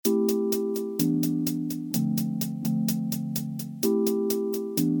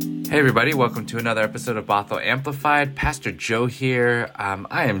Hey everybody, welcome to another episode of Bothell Amplified. Pastor Joe here.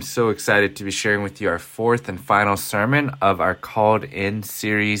 I am so excited to be sharing with you our fourth and final sermon of our Called In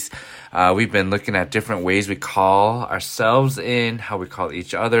series. We've been looking at different ways we call ourselves in, how we call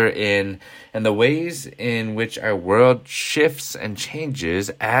each other in, and the ways in which our world shifts and changes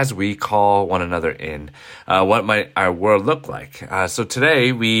as we call one another in. What might our world look like? So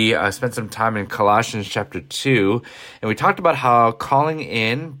today we spent some time in Colossians chapter 2, and we talked about how calling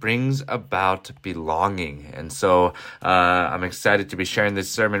in brings about belonging. And so I'm excited to be sharing this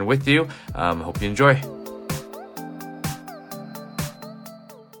sermon with you. Hope you enjoy.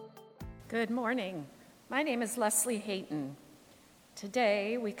 Good morning. My name is Leslie Hayton.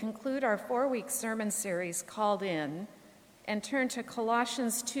 Today, we conclude our 4-week sermon series Called In and turn to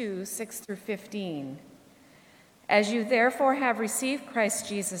Colossians 2, 6 through 15. As you therefore have received Christ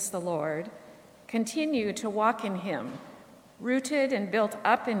Jesus the Lord, continue to walk in him, rooted and built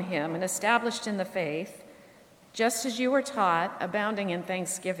up in him and established in the faith, just as you were taught, abounding in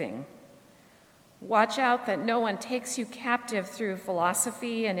thanksgiving. Watch out that no one takes you captive through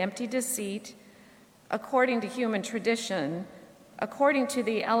philosophy and empty deceit, according to human tradition, according to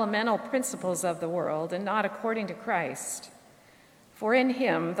the elemental principles of the world, and not according to Christ. For in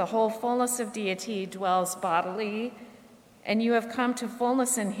him the whole fullness of deity dwells bodily, and you have come to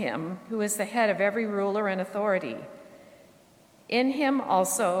fullness in him, who is the head of every ruler and authority. In him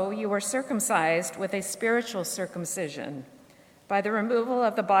also you were circumcised with a spiritual circumcision, by the removal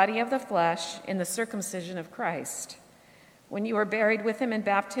of the body of the flesh in the circumcision of Christ. When you were buried with him in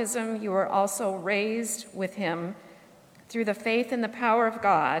baptism, you were also raised with him through the faith in the power of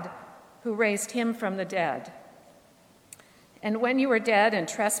God, who raised him from the dead. And when you were dead in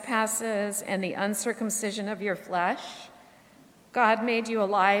trespasses and the uncircumcision of your flesh, God made you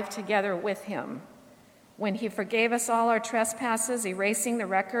alive together with him, when he forgave us all our trespasses, erasing the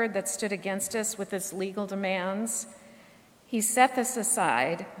record that stood against us with its legal demands. He set this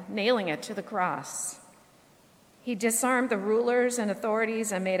aside, nailing it to the cross. He disarmed the rulers and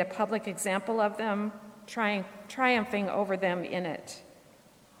authorities and made a public example of them, triumphing over them in it.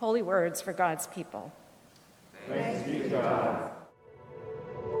 Holy words for God's people. Thanks be to God.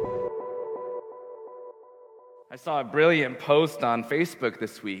 I saw a brilliant post on Facebook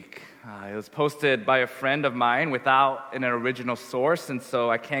this week. It was posted by a friend of mine without an original source, and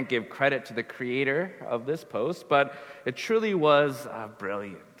so I can't give credit to the creator of this post, but it truly was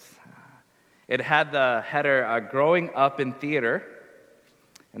brilliant. It had the header, growing up in theater,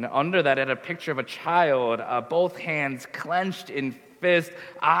 and under that it had a picture of a child, both hands clenched in fist,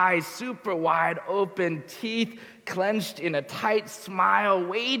 eyes super wide open, teeth clenched in a tight smile,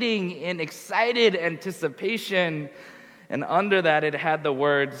 waiting in excited anticipation. And under that, it had the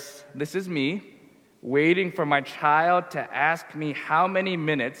words, "This is me, waiting for my child to ask me how many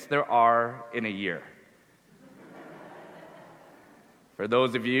minutes there are in a year." For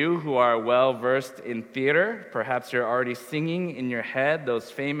those of you who are well-versed in theater, perhaps you're already singing in your head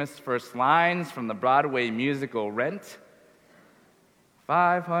those famous first lines from the Broadway musical Rent.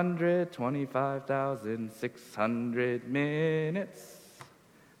 525,600 minutes.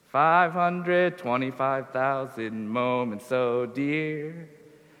 525,000 moments so dear.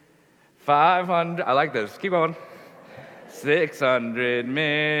 500, I like this, keep going. 600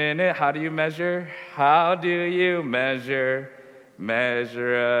 minutes, how do you measure? How do you measure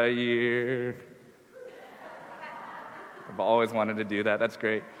a year? I've always wanted to do that, that's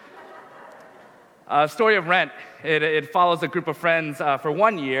great. Story of Rent. It follows a group of friends for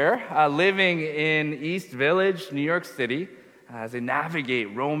 1 year living in East Village, New York City, as they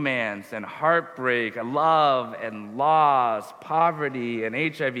navigate romance and heartbreak, love and loss, poverty and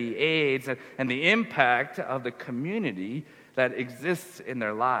HIV/AIDS, and the impact of the community that exists in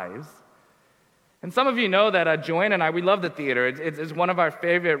their lives. And some of you know that Joanne and I, we love the theater. It's one of our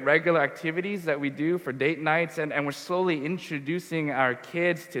favorite regular activities that we do for date nights, and we're slowly introducing our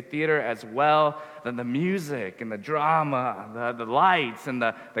kids to theater as well. The music and the drama, the lights and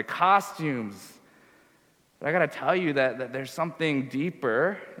the costumes. But I gotta tell you that there's something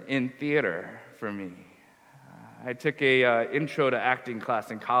deeper in theater for me. I took a intro to acting class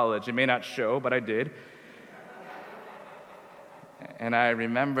in college. It may not show, but I did. And I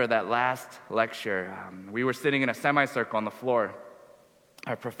remember that last lecture. We were sitting in a semicircle on the floor.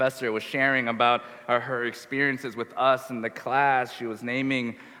 Our professor was sharing about her experiences with us in the class. She was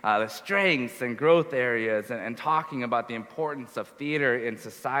naming the strengths and growth areas and talking about the importance of theater in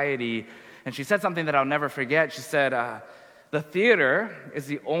society. And she said something that I'll never forget. She said, the theater is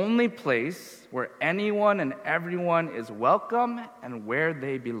the only place where anyone and everyone is welcome and where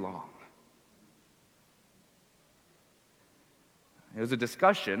they belong. It was a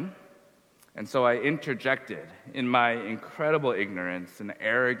discussion And so I interjected in my incredible ignorance and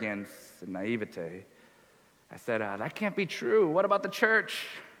arrogance and naivete. I said, that can't be true. What about the church?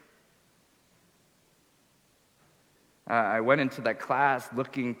 I went into that class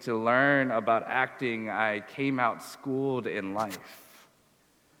looking to learn about acting. I came out schooled in life.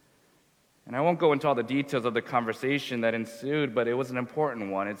 And I won't go into all the details of the conversation that ensued, but it was an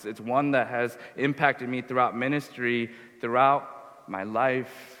important one. It's one that has impacted me throughout ministry, throughout my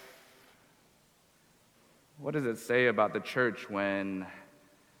life. What does it say about the church when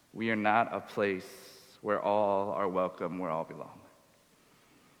we are not a place where all are welcome, where all belong?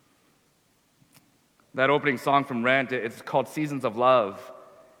 That opening song from Rent, it's called Seasons of Love.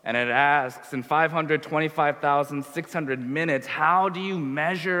 And it asks, in 525,600 minutes, how do you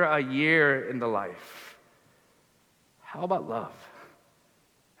measure a year in the life? How about love?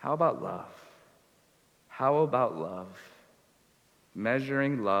 How about love? How about love?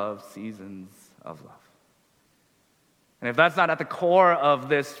 Measuring love, seasons of love. And if that's not at the core of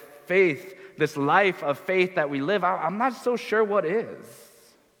this faith, this life of faith that we live, I'm not so sure what is.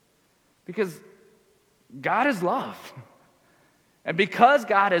 Because God is love. And because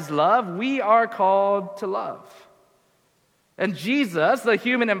God is love, we are called to love. And Jesus, the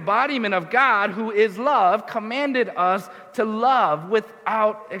human embodiment of God, who is love, commanded us to love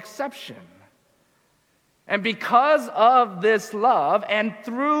without exception. And because of this love, and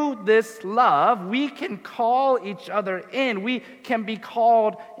through this love, we can call each other in. We can be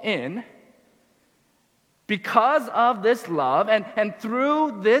called in. Because of this love, and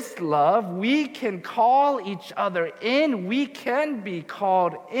through this love, we can call each other in. We can be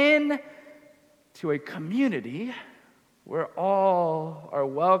called in to a community where all are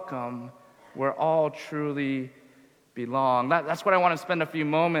welcome, where all truly belong. That's what I want to spend a few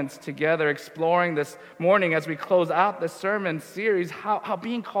moments together exploring this morning as we close out this sermon series, how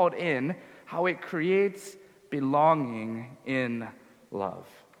being called in, how it creates belonging in love.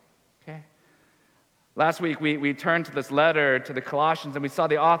 Okay? Last week, we turned to this letter to the Colossians, and we saw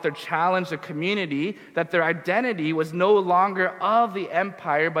the author challenge the community that their identity was no longer of the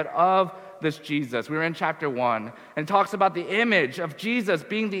empire, but of this Jesus. We were in chapter 1, and it talks about the image of Jesus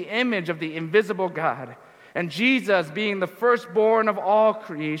being the image of the invisible God, and Jesus being the firstborn of all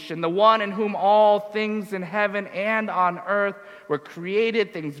creation, the one in whom all things in heaven and on earth were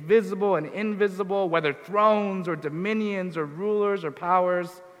created, things visible and invisible, whether thrones or dominions or rulers or powers.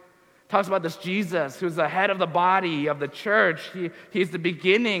 Talks about this Jesus who's the head of the body of the church. He's the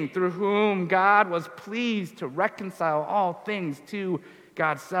beginning through whom God was pleased to reconcile all things to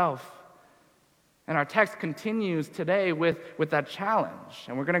God's self. And our text continues today with that challenge.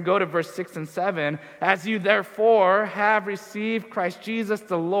 And we're going to go to verse 6 and 7. As you therefore have received Christ Jesus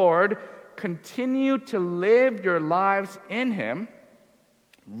the Lord, continue to live your lives in him,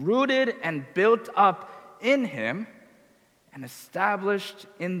 rooted and built up in him, and established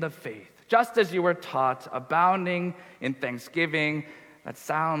in the faith, just as you were taught, abounding in thanksgiving. That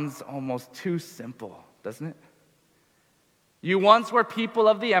sounds almost too simple, doesn't it? You once were people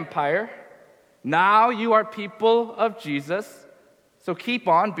of the empire. Now you are people of Jesus. So keep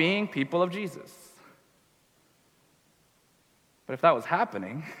on being people of Jesus. But if that was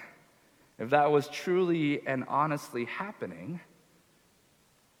happening, if that was truly and honestly happening,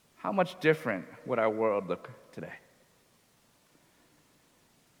 how much different would our world look today?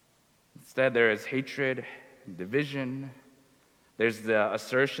 Instead, there is hatred and division. There's the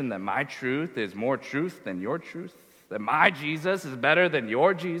assertion that my truth is more truth than your truth, that my Jesus is better than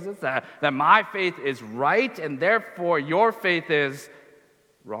your Jesus, that my faith is right, and therefore your faith is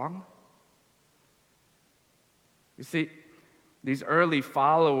wrong. You see, these early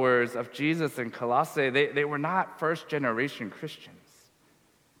followers of Jesus in Colossae, they were not first-generation Christians.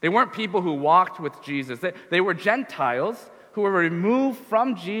 They weren't people who walked with Jesus. They were Gentiles who were removed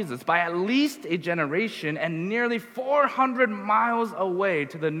from Jesus by at least a generation and nearly 400 miles away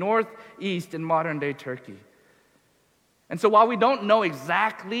to the northeast in modern-day Turkey. And so while we don't know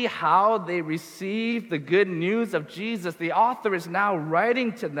exactly how they received the good news of Jesus, the author is now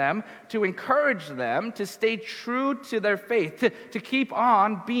writing to them to encourage them to stay true to their faith, to keep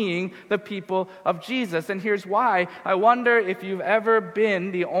on being the people of Jesus. And here's why. I wonder if you've ever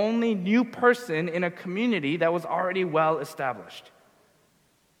been the only new person in a community that was already well established.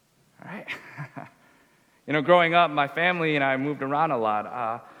 All right? Growing up, my family and I moved around a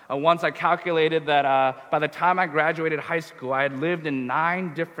lot. Once I calculated that by the time I graduated high school, I had lived in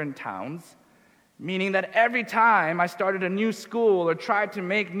 9 different towns, meaning that every time I started a new school or tried to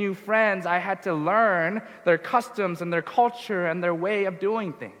make new friends, I had to learn their customs and their culture and their way of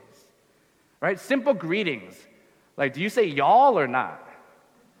doing things. Right? Simple greetings. Like, do you say y'all or not?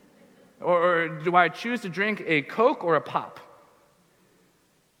 Or do I choose to drink a Coke or a pop?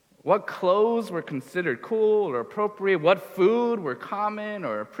 What clothes were considered cool or appropriate? What food were common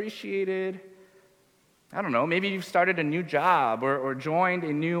or appreciated? I don't know, maybe you've started a new job or joined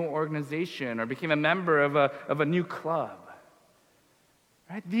a new organization or became a member of a new club.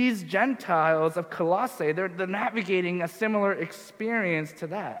 Right? These Gentiles of Colossae, they're navigating a similar experience to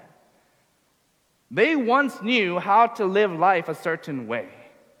that. They once knew how to live life a certain way,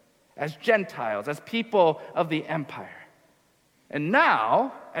 as Gentiles, as people of the empire. And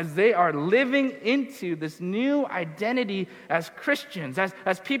now, as they are living into this new identity as Christians,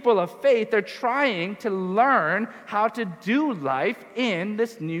 as people of faith, they're trying to learn how to do life in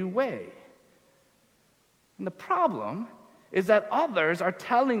this new way. And the problem is that others are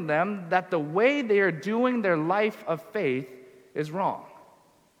telling them that the way they are doing their life of faith is wrong.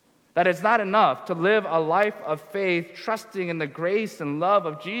 That it's not enough to live a life of faith, trusting in the grace and love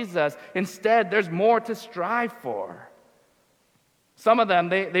of Jesus. Instead, there's more to strive for. Some of them,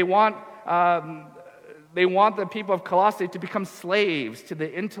 they want the people of Colossae to become slaves to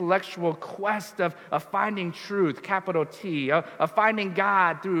the intellectual quest of finding truth, capital T, of finding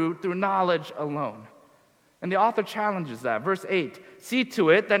God through knowledge alone. And the author challenges that. Verse 8, see to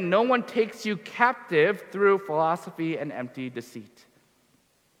it that no one takes you captive through philosophy and empty deceit.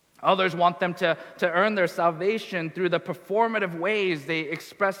 Others want them to earn their salvation through the performative ways they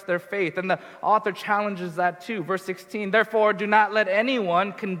express their faith. And the author challenges that too. Verse 16, therefore do not let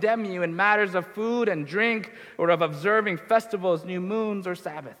anyone condemn you in matters of food and drink or of observing festivals, new moons, or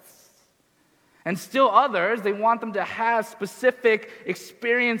Sabbaths. And still others, they want them to have specific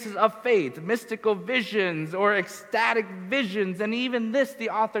experiences of faith, mystical visions or ecstatic visions. And even this, the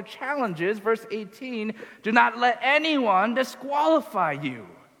author challenges, verse 18, do not let anyone disqualify you,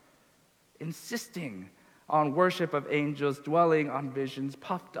 insisting on worship of angels, dwelling on visions,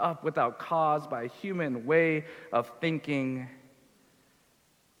 puffed up without cause by a human way of thinking.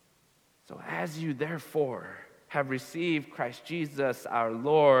 So as you therefore have received Christ Jesus our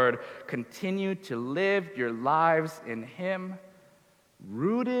Lord, continue to live your lives in Him,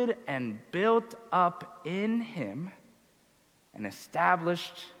 rooted and built up in Him, and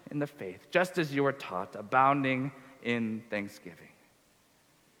established in the faith, just as you were taught, abounding in thanksgiving.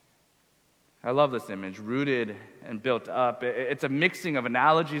 I love this image, rooted and built up. It's a mixing of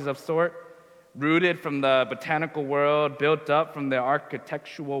analogies of sort, rooted from the botanical world, built up from the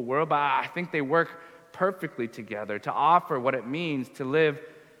architectural world, but I think they work perfectly together to offer what it means to live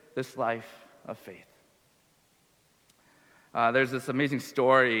this life of faith. There's this amazing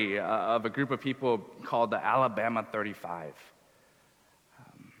story of a group of people called the Alabama 35.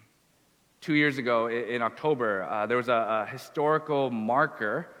 2 years ago, in October, there was a historical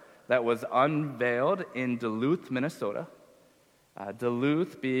marker that was unveiled in Duluth, Minnesota.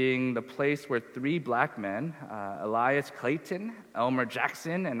 Duluth being the place where 3 black men, Elias Clayton, Elmer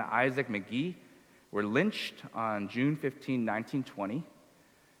Jackson, and Isaac McGee, were lynched on June 15, 1920.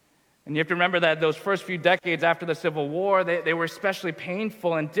 And you have to remember that those first few decades after the Civil War, they were especially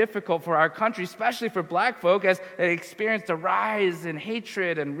painful and difficult for our country, especially for black folk, as they experienced a rise in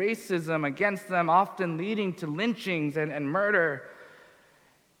hatred and racism against them, often leading to lynchings and murder.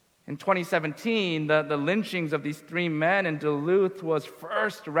 In 2017, the lynchings of these 3 men in Duluth was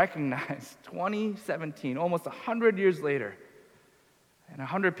first recognized. 2017, almost 100 years later. And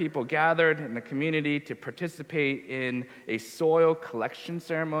 100 people gathered in the community to participate in a soil collection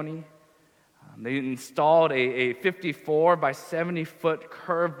ceremony. They installed a 54 by 70 foot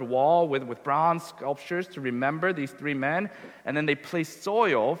curved wall with bronze sculptures to remember these 3 men. And then they placed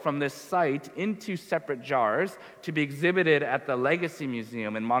soil from this site into separate jars to be exhibited at the Legacy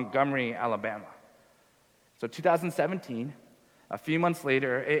Museum in Montgomery, Alabama. So 2017, a few months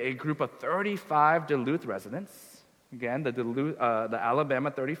later, a group of 35 Duluth residents, again, the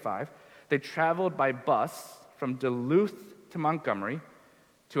Alabama 35, they traveled by bus from Duluth to Montgomery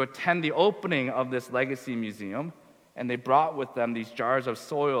to attend the opening of this Legacy Museum, and they brought with them these jars of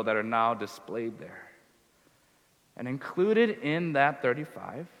soil that are now displayed there. And included in that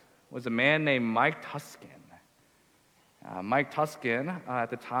 35 was a man named Mike Tuskin. Mike Tuskin, at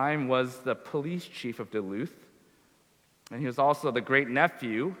the time, was the police chief of Duluth, and he was also the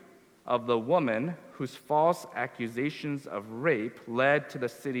great-nephew of the woman whose false accusations of rape led to the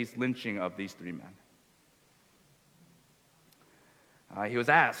city's lynching of these 3 men. He was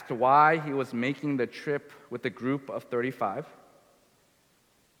asked why he was making the trip with a group of 35.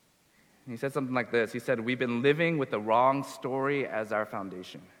 He said something like this. He said, "We've been living with the wrong story as our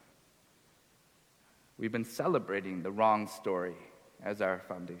foundation. We've been celebrating the wrong story as our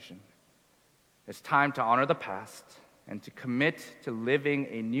foundation. It's time to honor the past and to commit to living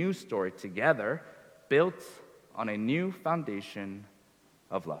a new story together, built on a new foundation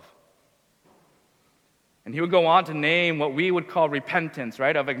of love. And he would go on to name what we would call repentance,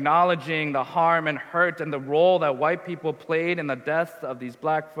 right? Of acknowledging the harm and hurt and the role that white people played in the death of these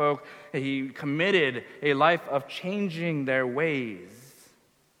black folk. He committed a life of changing their ways.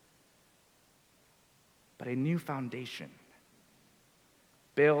 But a new foundation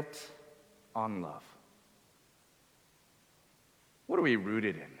built on love. What are we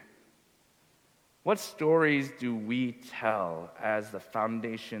rooted in? What stories do we tell as the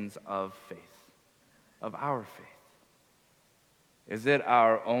foundations of faith? Of our faith? Is it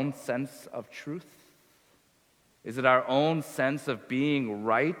our own sense of truth? Is it our own sense of being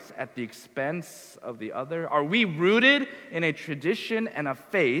right at the expense of the other? Are we rooted in a tradition and a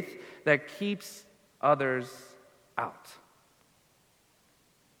faith that keeps others out?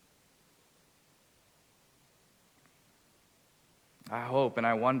 I hope and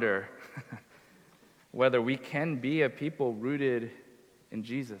I wonder whether we can be a people rooted in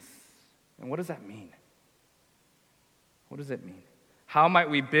Jesus. And what does that mean? What does it mean? How might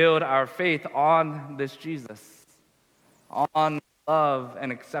we build our faith on this Jesus? On love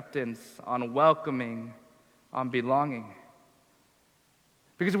and acceptance, on welcoming, on belonging.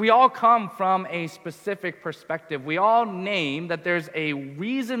 Because we all come from a specific perspective. We all name that there's a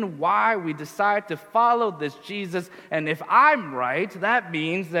reason why we decide to follow this Jesus. And if I'm right, that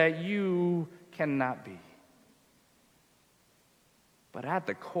means that you cannot be. But at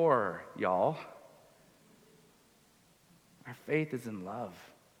the core, y'all, our faith is in love.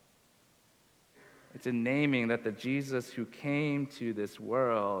 It's in naming that the Jesus who came to this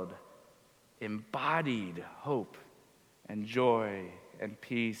world embodied hope and joy and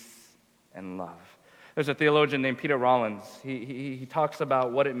peace and love. There's a theologian named Peter Rollins. He talks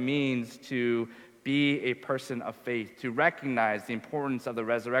about what it means to be a person of faith, to recognize the importance of the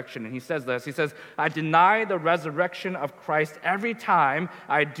resurrection. And he says this, he says, I deny the resurrection of Christ every time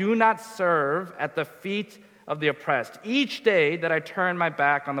I do not serve at the feet of the oppressed, each day that I turn my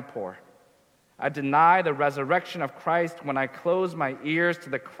back on the poor. I deny the resurrection of Christ when I close my ears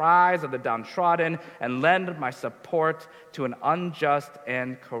to the cries of the downtrodden and lend my support to an unjust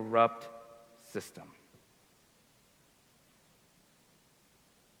and corrupt system.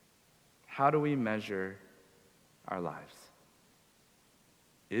 How do we measure our lives?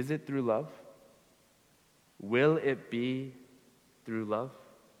 Is it through love? Will it be through love?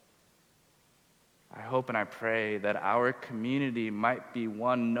 I hope and I pray that our community might be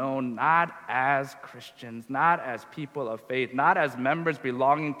one known not as Christians, not as people of faith, not as members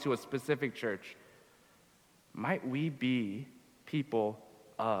belonging to a specific church. Might we be people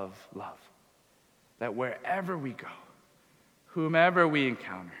of love? That wherever we go, whomever we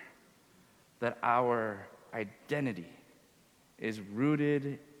encounter, that our identity is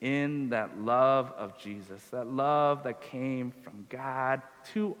rooted in that love of Jesus, that love that came from God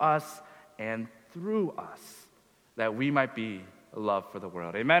to us and through us, that we might be a love for the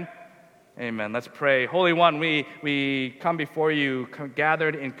world. Amen? Amen. Let's pray. Holy One, we come before you,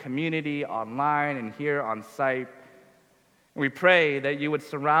 gathered in community, online and here on site. We pray that you would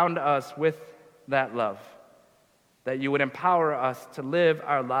surround us with that love, that you would empower us to live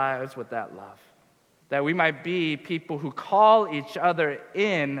our lives with that love, that we might be people who call each other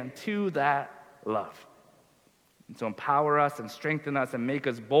in to that love. And so empower us and strengthen us and make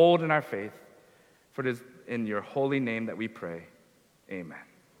us bold in our faith. For it is in your holy name that we pray. Amen.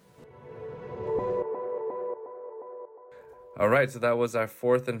 All right, so that was our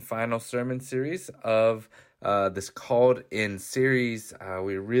fourth and final sermon series of this Called In series.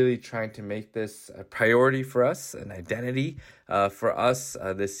 We're really trying to make this a priority for us, an identity for us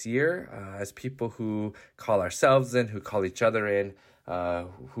this year as people who call ourselves in, who call each other in,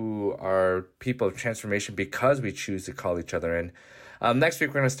 who are people of transformation because we choose to call each other in. Next week,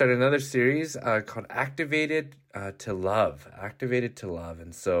 we're going to start another series called Activated to Love. Activated to Love.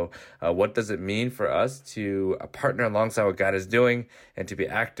 And so what does it mean for us to partner alongside what God is doing and to be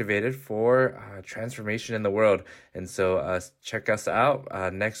activated for transformation in the world? And so check us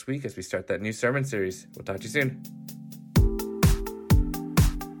out next week as we start that new sermon series. We'll talk to you soon.